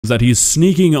that he's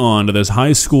sneaking on to this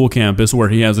high school campus where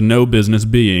he has no business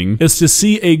being is to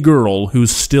see a girl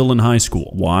who's still in high school.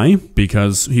 Why?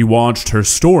 Because he watched her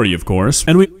story, of course,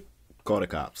 and we call the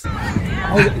cops.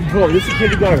 Oh, bro, this is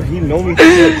kindergarten. He know me.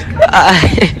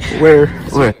 Where?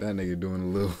 That nigga doing a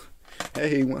little.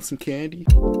 Hey, you want some candy?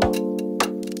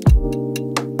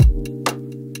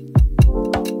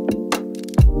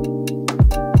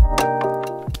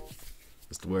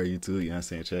 What's the word, YouTube? You know what I'm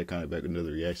saying? Check back with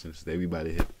another reaction. Today we about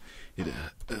to hit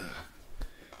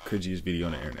cringiest video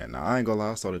on the internet. Now I ain't gonna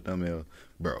lie, I saw the thumbnail,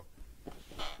 bro.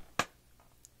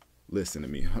 Listen to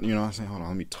me. You know what I'm saying? Hold on,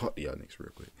 let me talk to y'all niggas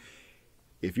real quick.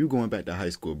 If you going back to high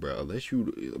school, bro,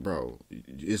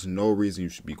 there's no reason you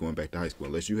should be going back to high school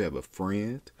unless you have a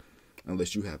friend,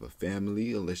 unless you have a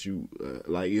family, unless you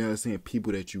like, you know what I'm saying,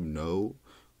 people that you know,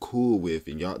 cool with,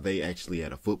 and y'all they actually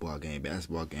had a football game,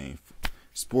 basketball game,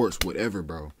 sports, whatever,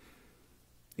 bro,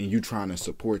 and you trying to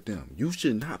support them. You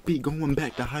should not be going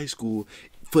back to high school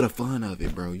for the fun of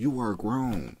it, bro. You are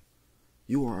grown.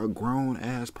 You are a grown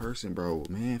ass person, bro.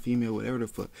 Man, female, whatever the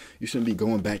fuck. You shouldn't be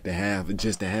going back to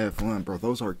just to have fun, bro.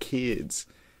 Those are kids.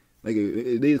 Like,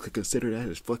 they could consider that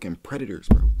as fucking predators,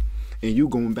 bro. And you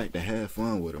going back to have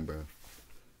fun with them, bro.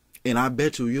 And I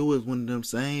bet you was one of them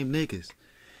same niggas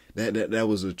that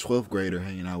was a 12th grader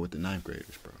hanging out with the 9th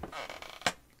graders, bro.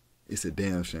 It's a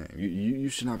damn shame. You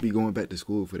should not be going back to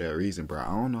school for that reason, bro. I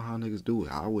don't know how niggas do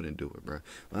it. I wouldn't do it, bro.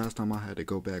 Last time I had to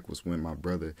go back was when my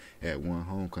brother had one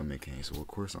homecoming game, so of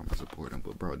course I'm gonna support him.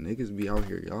 But bro, niggas be out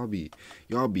here,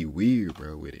 y'all be weird,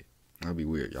 bro, with it. Y'all be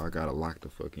weird. Y'all gotta lock the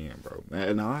fuck in, bro.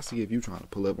 Now I see if you trying to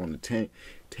pull up on the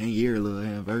 10-year little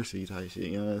anniversary type shit,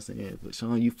 you know what I'm saying? But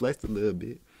showing you flexed a little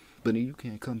bit. But then you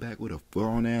can't come back with a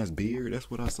full-on ass beard. That's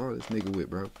what I saw this nigga with,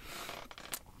 bro.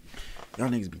 Y'all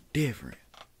niggas be different.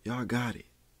 Y'all got it.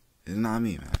 It's not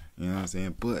me, man. You know what I'm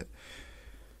saying? But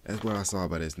that's what I saw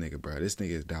about this nigga, bro. This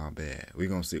nigga is down bad. We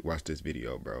gonna watch this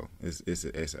video, bro. It's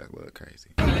a little crazy.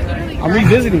 I'm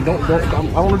revisiting. I don't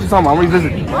know what you're talking about. I'm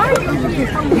revisiting. Why are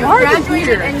you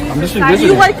graduated and you I'm just revisiting.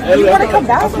 You want to come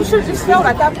back? You should just failed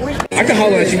at that point. I can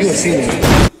holler at you. You would see me.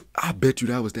 I bet you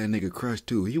that was that nigga crush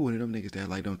too. He one of them niggas that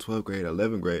like them 12th grade,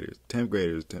 11th graders, 10th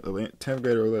graders, 10th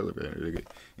grader or 11th grader,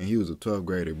 and he was a 12th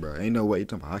grader, bro. Ain't no way you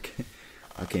talking about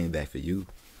I came back for you.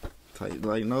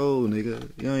 Like, no,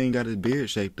 nigga. You ain't got his beard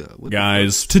shaped up.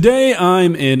 Guys, today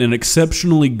I'm in an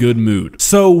exceptionally good mood.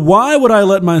 So why would I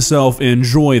let myself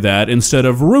enjoy that instead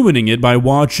of ruining it by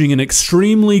watching an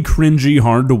extremely cringy,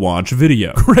 hard to watch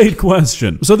video? Great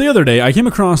question. So the other day, I came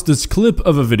across this clip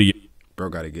of a video. Bro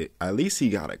gotta get, at least he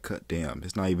got a cut down.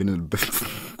 It's not even in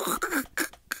the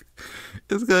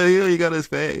it's good. He got his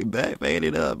back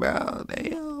faded up, bro.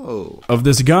 Damn. Of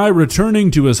this guy returning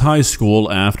to his high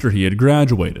school after he had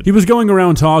graduated. He was going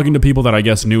around talking to people that I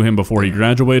guess knew him before he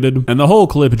graduated, and the whole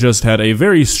clip just had a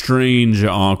very strange,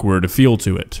 awkward feel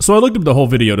to it. So I looked up the whole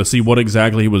video to see what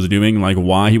exactly he was doing, like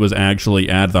why he was actually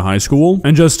at the high school,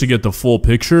 and just to get the full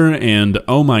picture, and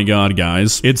oh my god,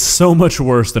 guys, it's so much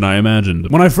worse than I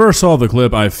imagined. When I first saw the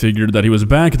clip, I figured that he was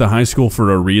back at the high school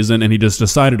for a reason, and he just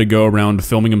decided to go around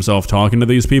filming himself talking to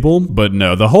these people, but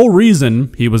no, the whole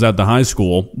reason he was at the high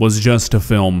school was just to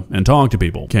film and talk to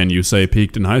people. Can you say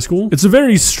peaked in high school? It's a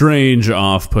very strange,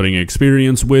 off-putting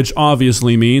experience, which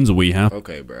obviously means we have—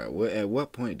 Okay, bro, at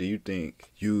what point do you think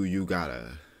you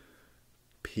gotta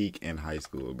peak in high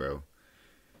school, bro?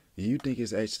 Do you think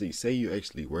it's actually, say you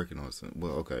actually working on something,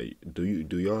 well, okay, do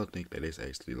y'all think that it's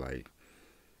actually like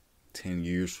 10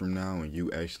 years from now and you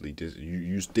actually just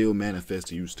you still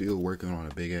manifesting, you still working on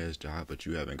a big ass job, but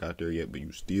you haven't got there yet, but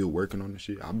you still working on the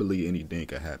shit? I believe anything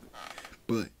could happen.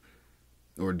 But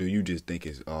or do you just think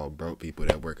it's all broke people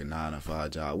that work a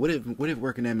 9-to-5 job? What if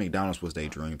working at McDonald's was their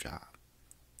dream job?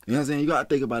 You know what I'm saying? You gotta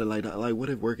think about it like that. Like, what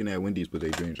if working at Wendy's was their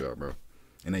dream job, bro?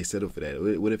 And they settle for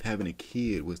that? What if having a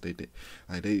kid was they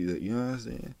like they, you know what I'm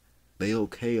saying? They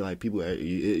okay, like people,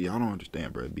 y'all don't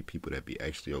understand, bro. It'd be people that be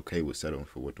actually okay with settling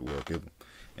for what the world give them.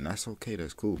 And that's okay,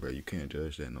 that's cool, bro. You can't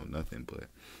judge that, no nothing. But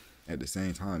at the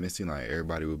same time, it seems like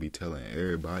everybody would be telling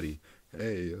everybody,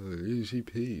 hey, she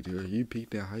peaked, or you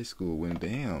peaked in high school, when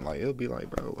damn, like, it'll be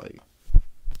like, bro, like,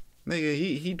 nigga,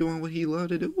 he doing what he love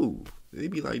to do.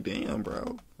 They'd be like, damn,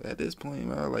 bro, at this point,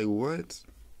 bro, like, what?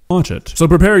 Watch it. So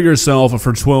prepare yourself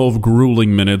for 12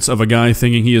 grueling minutes of a guy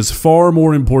thinking he is far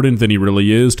more important than he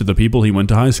really is to the people he went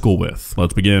to high school with.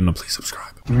 Let's begin. Please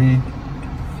subscribe. 3, 2.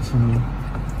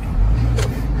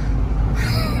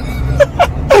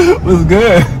 What's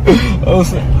good?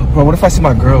 Bro, what if I see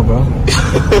my girl, bro?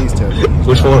 Please tell me.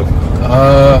 Which one?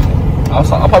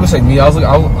 I'll probably say me. I was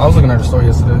looking at her story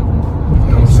yesterday. You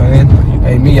know what I'm I'm saying?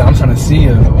 Hey, Mia, I'm trying to see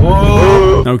you.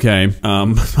 Whoa. Okay,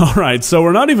 alright, so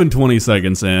we're not even 20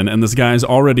 seconds in, and this guy's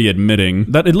already admitting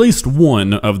that at least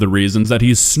one of the reasons that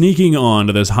he's sneaking on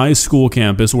to this high school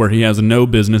campus where he has no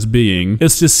business being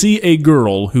is to see a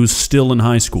girl who's still in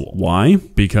high school. Why?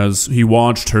 Because he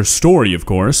watched her story, of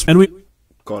course, and we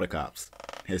Call the cops.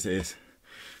 It's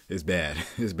bad.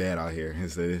 It's bad out here.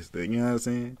 You know what I'm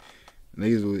saying?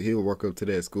 Niggas, he'll walk up to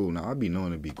that school. Now, I be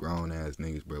knowing to be grown-ass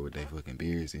niggas, bro, with their fucking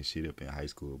beards and shit up in high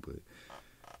school, but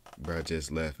bro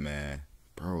just left, man.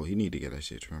 Bro, he need to get that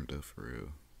shit trimmed up for real.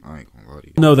 I ain't gonna lie to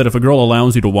you. know that if a girl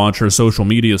allows you to watch her social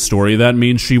media story, that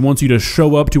means she wants you to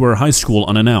show up to her high school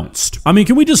unannounced. I mean,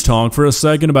 can we just talk for a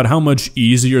second about how much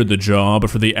easier the job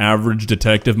for the average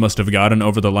detective must have gotten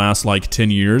over the last, like,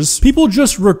 10 years? People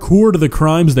just record the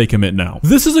crimes they commit now.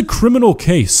 This is a criminal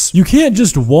case. You can't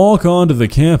just walk onto the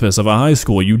campus of a high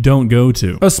school you don't go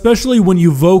to, especially when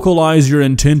you vocalize your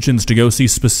intentions to go see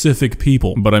specific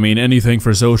people. But I mean, anything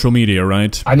for social media,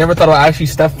 right? I never thought I'd actually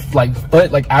step,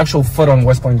 actual foot on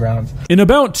West Point grounds. In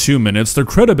about 2 minutes, the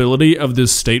credibility of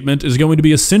this statement is going to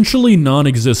be essentially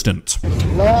non-existent.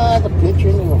 Nah, the picture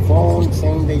in your phone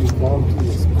saying that you're going to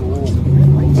the school.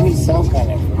 You need some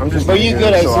kind of. I'm just. But you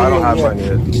good? I so see I don't you, have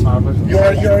yeah. money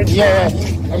yet. You already? Yeah.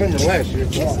 I'm in the last year.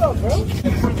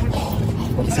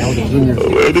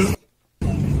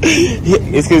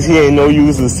 It's because he ain't know you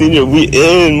was a senior. We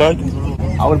in, man.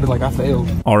 I would have been like, I failed.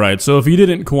 Alright, so if you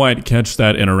didn't quite catch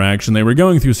that interaction, they were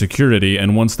going through security,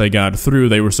 and once they got through,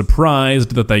 they were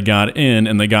surprised that they got in,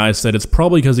 and the guy said it's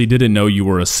probably because he didn't know you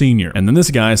were a senior. And then this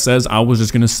guy says, I was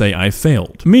just gonna say I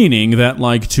failed. Meaning that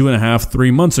like 2.5, 3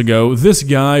 months ago, this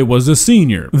guy was a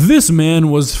senior. This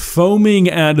man was foaming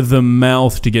at the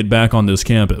mouth to get back on this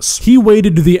campus. He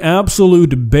waited the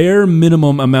absolute bare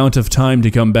minimum amount of time to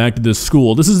come back to this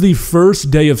school. This is the first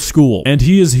day of school, and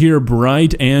he is here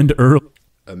bright and early.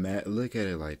 Look at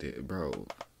it like that, bro.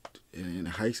 In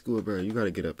high school, bro, you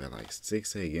gotta get up at like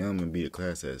 6 a.m. and be at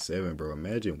class at 7, bro.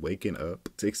 Imagine waking up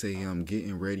 6 a.m.,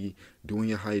 getting ready, doing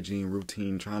your hygiene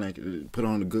routine, trying to put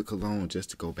on a good cologne just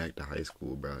to go back to high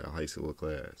school, bro. A high school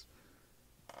class.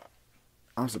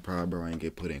 I'm surprised, bro, I ain't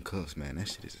get put in cuffs, man. That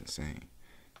shit is insane.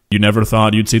 You never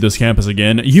thought you'd see this campus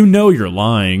again? You know you're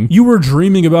lying. You were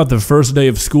dreaming about the first day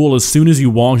of school as soon as you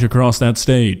walked across that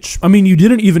stage. I mean, you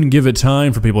didn't even give it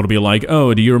time for people to be like,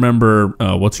 oh, do you remember,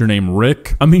 what's your name,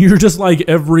 Rick? I mean, you're just like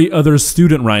every other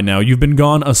student right now. You've been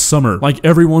gone a summer, like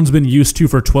everyone's been used to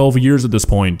for 12 years at this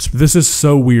point. This is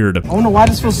so weird. I don't know why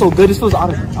this feels so good. This feels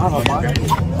out of mind.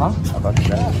 Huh?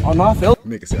 Oh, no, I failed.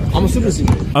 I'm a super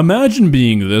senior. Imagine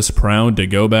being this proud to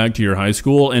go back to your high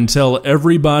school and tell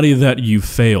everybody that you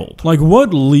failed. Like,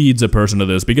 what leads a person to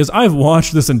this? Because I've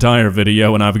watched this entire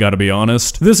video and I've got to be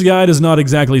honest, this guy does not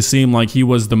exactly seem like he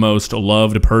was the most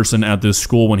loved person at this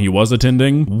school when he was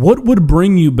attending. What would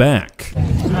bring you back?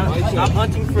 Stop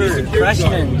hunting for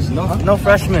freshmen. No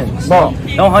freshmen.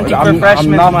 No hunting for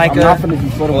freshmen, Micah. I'm not gonna be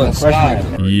photo with a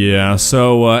freshman. Yeah,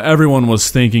 so everyone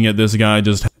was thinking that this guy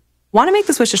just... Want to make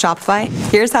the switch to Shopify?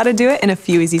 Here's how to do it in a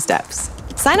few easy steps.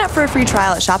 Sign up for a free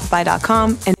trial at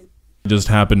shopify.com and just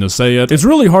happened to say it. It's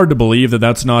really hard to believe that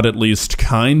that's not at least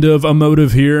kind of a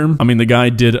motive here. I mean, the guy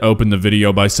did open the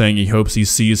video by saying he hopes he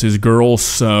sees his girl,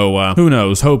 so who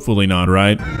knows? Hopefully not,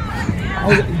 right?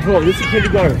 Bro, this is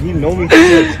kindergarten. He know me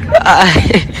too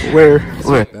much. Where?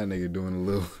 That nigga doing a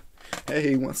little,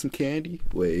 hey, want some candy?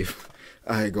 Wave.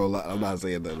 I ain't gonna lie, I'm not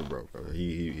saying that, bro.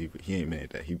 He ain't mad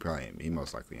at that. He probably ain't. He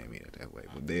most likely ain't mad at that way.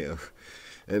 But damn.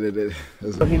 Hey,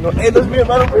 let's be right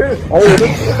over here.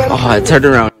 Oh, I turned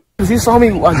around. He saw me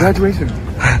at graduation.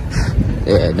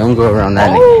 Yeah, don't go around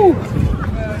that.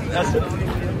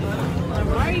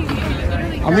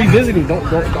 I'm revisiting. I don't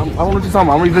know what you're talking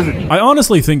about. I'm revisiting. I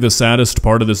honestly think the saddest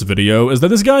part of this video is that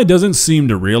this guy doesn't seem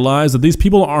to realize that these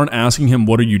people aren't asking him,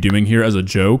 what are you doing here, as a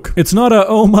joke. It's not a,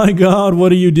 oh my god,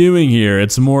 what are you doing here?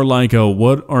 It's more like a,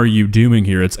 what are you doing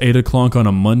here? It's 8 o'clock on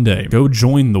a Monday. Go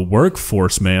join the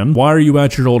workforce, man. Why are you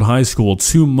at your old high school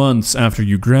 2 months after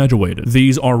you graduated?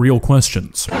 These are real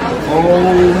questions.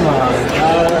 Oh my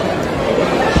god.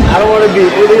 I don't want to be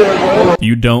in here, bro.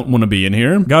 You don't want to be in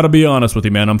here? Gotta be honest with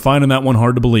you, man. I'm finding that one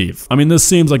hard to believe. I mean, this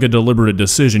seems like a deliberate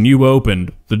decision. You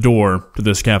opened the door to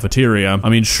this cafeteria. I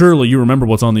mean, surely you remember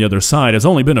what's on the other side. It's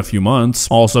only been a few months.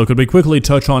 Also, could we quickly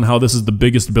touch on how this is the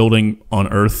biggest building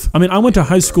on Earth? I mean, I went to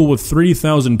high school with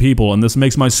 3,000 people, and this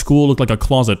makes my school look like a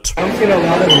closet. I'm seeing a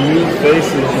lot of new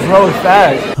faces. Bro, it's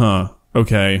fast. Huh.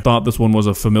 Okay, thought this one was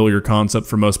a familiar concept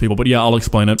for most people, but yeah, I'll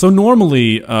explain it. So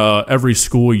normally, every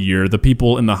school year, the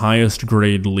people in the highest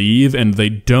grade leave and they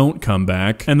don't come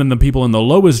back, and then the people in the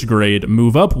lowest grade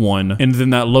move up one, and then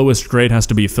that lowest grade has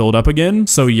to be filled up again.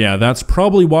 So yeah, that's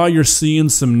probably why you're seeing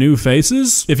some new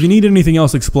faces. If you need anything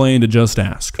else explained, just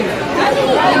ask. Yeah,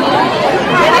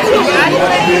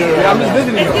 I'm just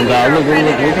visiting.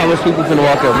 Look how much people finna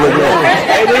walk up. Look.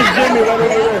 Hey, there's Jimmy right over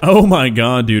there. Oh my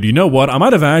god, dude. You know what? I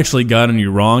might have actually gotten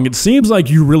you wrong. It seems like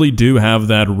you really do have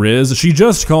that riz. She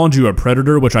just called you a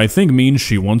predator, which I think means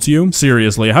she wants you.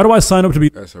 Seriously, how do I sign up to be—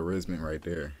 That's harassment right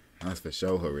there. That's for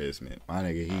sure harassment. My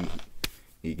nigga,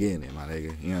 he getting it, my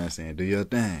nigga. You know what I'm saying? Do your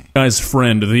thing. Guy's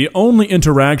friend. The only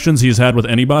interactions he's had with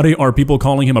anybody are people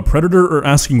calling him a predator or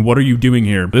asking, what are you doing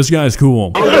here? This guy's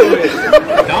cool.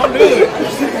 Don't do it.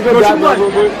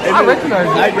 I recognize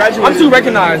her. I graduated. I'm too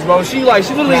recognized, bro. She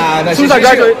literally, as soon as I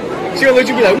graduated, she'll let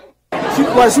you be like,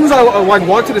 as soon as I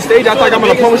walked to the stage, I thought I'm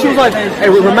gonna post. She was like, hey,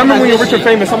 remember when you're rich and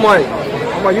famous? I'm like,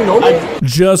 you know me?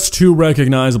 Just too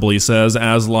recognizable, he says,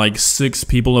 as like 6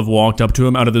 people have walked up to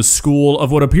him out of this school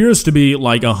of what appears to be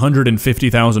like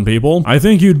 150,000 people. I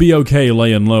think you'd be okay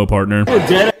laying low, partner.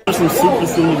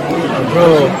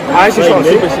 Bro, I actually saw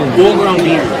super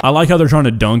seniors. I like how they're trying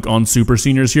to dunk on super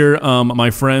seniors here.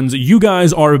 My friends, you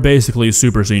guys are basically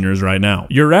super seniors right now.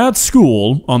 You're at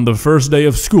school on the first day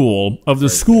of school of the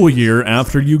school year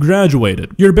after you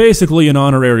graduated. You're basically an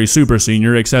honorary super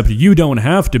senior, except you don't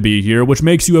have to be here, which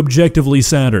makes you objectively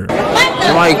sadder.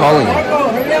 Why are you calling me?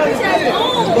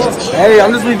 Hey,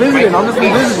 I'm just revisiting.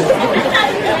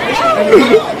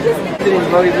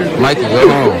 Mikey, go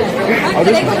home.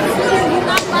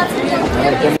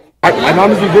 I know I'm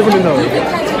just revisiting though.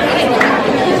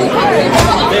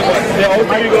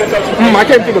 I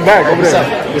came through the back over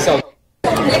there. What's up?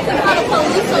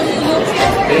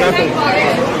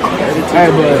 Hey,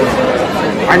 but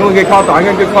I ain't gonna get caught though. I ain't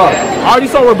gonna get caught. I already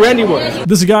saw where Brandy was.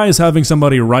 This guy is having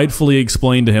somebody rightfully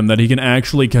explain to him that he can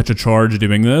actually catch a charge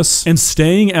doing this, and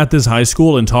staying at this high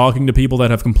school and talking to people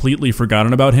that have completely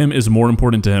forgotten about him is more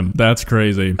important to him. That's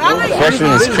crazy.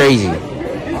 Freshman is crazy.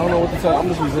 I don't know what to tell. I'm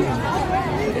just revisiting.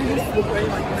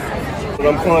 But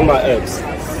I'm calling my ex.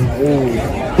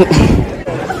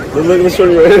 Look at the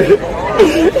shorty right here.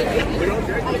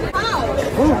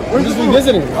 I'm just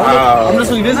revisiting. I'm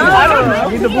just revisiting. I don't know.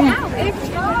 Read the book.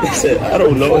 They said, I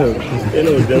don't know him. They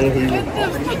know exactly who you are.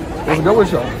 Let's go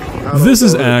with y'all. This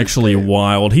is actually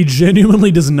wild. He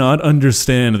genuinely does not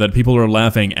understand that people are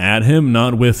laughing at him,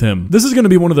 not with him. This is going to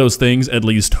be one of those things, at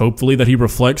least hopefully, that he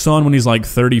reflects on when he's like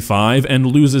 35 and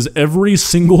loses every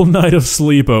single night of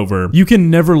sleep over. You can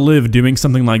never live doing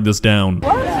something like this down.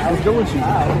 Let's go with you.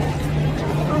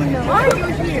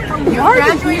 Why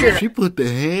are you here? She put the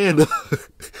hand up.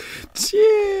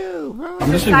 Chill, bro.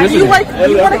 I'm just You revisiting.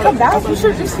 you want to come back? You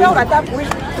should just failed at that point.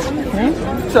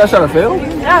 Should I try to fail?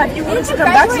 Yeah, if you wanted to come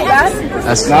back so bad.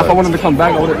 Now, if I wanted to come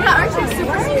back, I would have. Aren't you a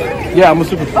super senior? Yeah, I'm a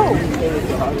super.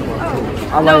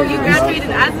 No, you graduated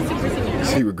as a super senior.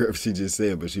 She regret what she just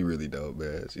said, but she really don't,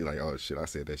 man. She like, oh shit, I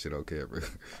said that shit on camera.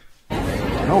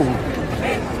 No.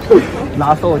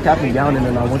 Nah, I stole a cap and gown and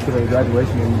then I went to the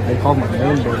graduation and they called my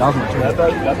name, but that was my choice.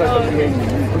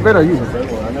 What grade are you?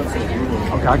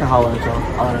 Okay, I can holler at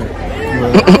y'all. Alright.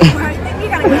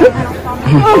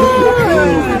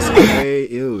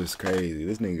 It was crazy.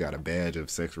 This nigga got a badge of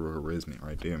sexual harassment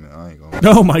right there, man. I ain't gonna.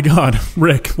 Oh my god,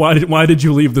 Rick, why did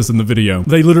you leave this in the video?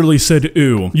 They literally said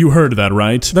ooh. You heard that,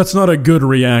 right? That's not a good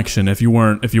reaction if you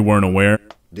weren't aware.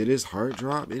 Did his heart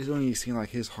drop? It don't even seem like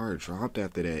his heart dropped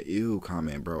after that ew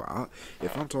comment, bro.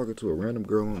 If I'm talking to a random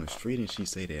girl on the street and she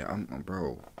say that, I'm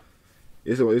bro,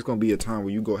 it's gonna be a time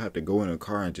where you have to go in a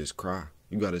car and just cry.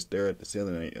 You gotta stare at the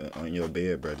ceiling on your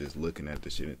bed, bro, just looking at the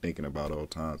shit and thinking about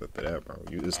old times after that, bro.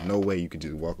 There's no way you could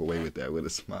just walk away with that with a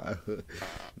smile.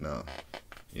 No,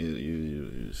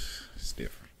 it's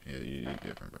different. Yeah, you're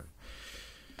different, bro.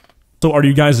 So are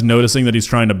you guys noticing that he's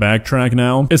trying to backtrack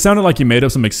now? It sounded like he made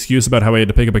up some excuse about how he had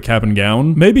to pick up a cap and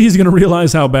gown. Maybe he's gonna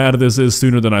realize how bad this is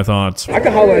sooner than I thought. I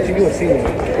can holler at you, you would see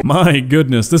me. My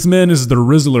goodness, this man is the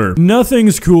Rizzler.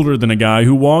 Nothing's cooler than a guy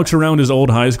who walks around his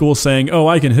old high school saying, oh,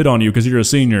 I can hit on you because you're a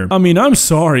senior. I mean, I'm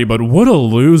sorry, but what a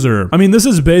loser. I mean, this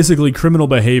is basically criminal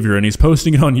behavior and he's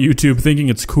posting it on YouTube thinking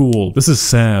it's cool. This is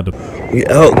sad. You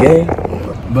out, gang?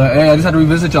 But hey, I just had to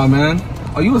revisit y'all, man.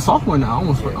 Oh, you a sophomore now. I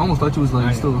almost thought you was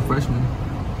like still a freshman.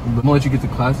 The more that you get to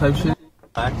class type shit.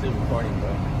 Actually recording,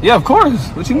 bro. Yeah, of course.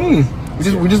 What you mean?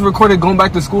 We just recorded going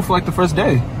back to school for like the first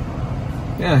day.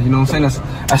 Yeah, you know what I'm saying?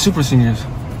 That's super seniors.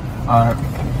 Alright.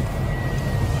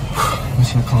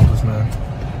 Mission accomplished, man.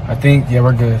 I think, yeah,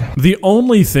 we're good. The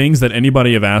only things that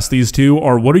anybody have asked these two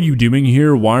are, what are you doing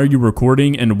here? Why are you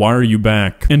recording? And why are you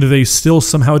back? And they still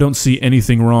somehow don't see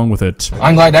anything wrong with it.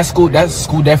 I'm glad that school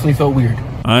definitely felt weird.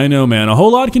 I know, man. A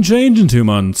whole lot can change in 2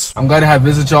 months. I'm glad to have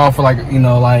visit y'all for, like, you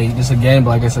know, like, just a game.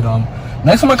 But like I said,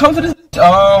 next time I come to this,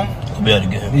 We'll be at a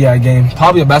game. yeah, a game.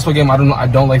 Probably a basketball game. I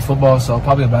don't like football, so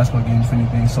probably a basketball game if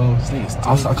anything. So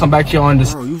I'll come back here on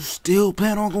this. Bro, you still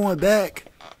plan on going back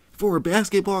for a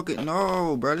basketball game?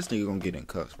 No, bro, this nigga gonna get in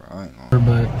cuffs, bro. I ain't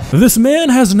gonna. But This man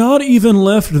has not even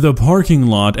left the parking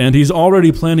lot and he's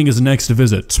already planning his next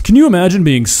visit. Can you imagine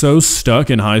being so stuck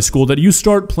in high school that you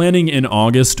start planning in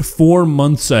August 4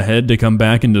 months ahead to come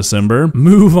back in December?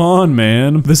 Move on,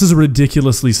 man. This is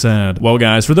ridiculously sad. Well,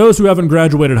 guys, for those who haven't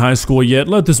graduated high school yet,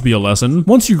 let this be a lesson.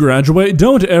 Once you graduate,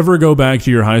 don't ever go back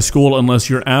to your high school unless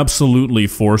you're absolutely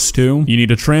forced to. You need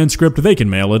a transcript, they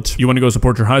can mail it. You want to go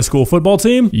support your high school football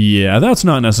team? Yeah, that's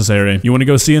not necessary. You want to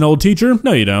go see an old teacher?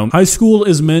 No, you don't. High school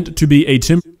is meant to be a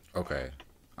Okay,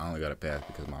 I only got a pass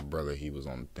because my brother, he was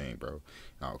on the thing, bro.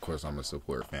 Now, of course, I'm gonna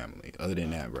support family. Other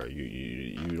than that, bro,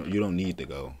 you don't need to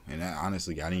go. And that,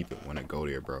 honestly, I didn't even want to go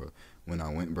there, bro. When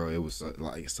I went, bro, it was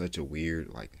like such a weird,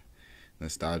 like,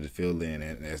 nostalgia feeling,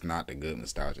 and it's not the good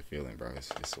nostalgia feeling, bro.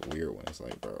 It's a weird one. It's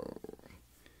like, bro,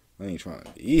 I ain't trying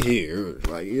to be here,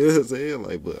 like, you know what I'm saying?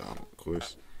 Like, but of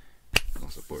course, I'm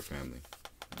gonna support family.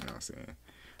 You know what I'm saying?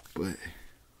 But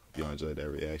if y'all enjoyed that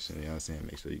reaction, you know what I'm saying,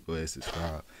 make sure you go ahead and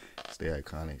subscribe. Stay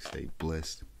iconic, stay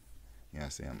blessed. You know what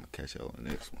I'm saying? I'm gonna catch y'all on the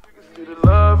next one. See the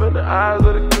love in the eyes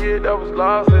of the kid that was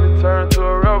lost and it turned to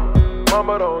a rebel.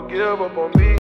 Mama don't give up on me.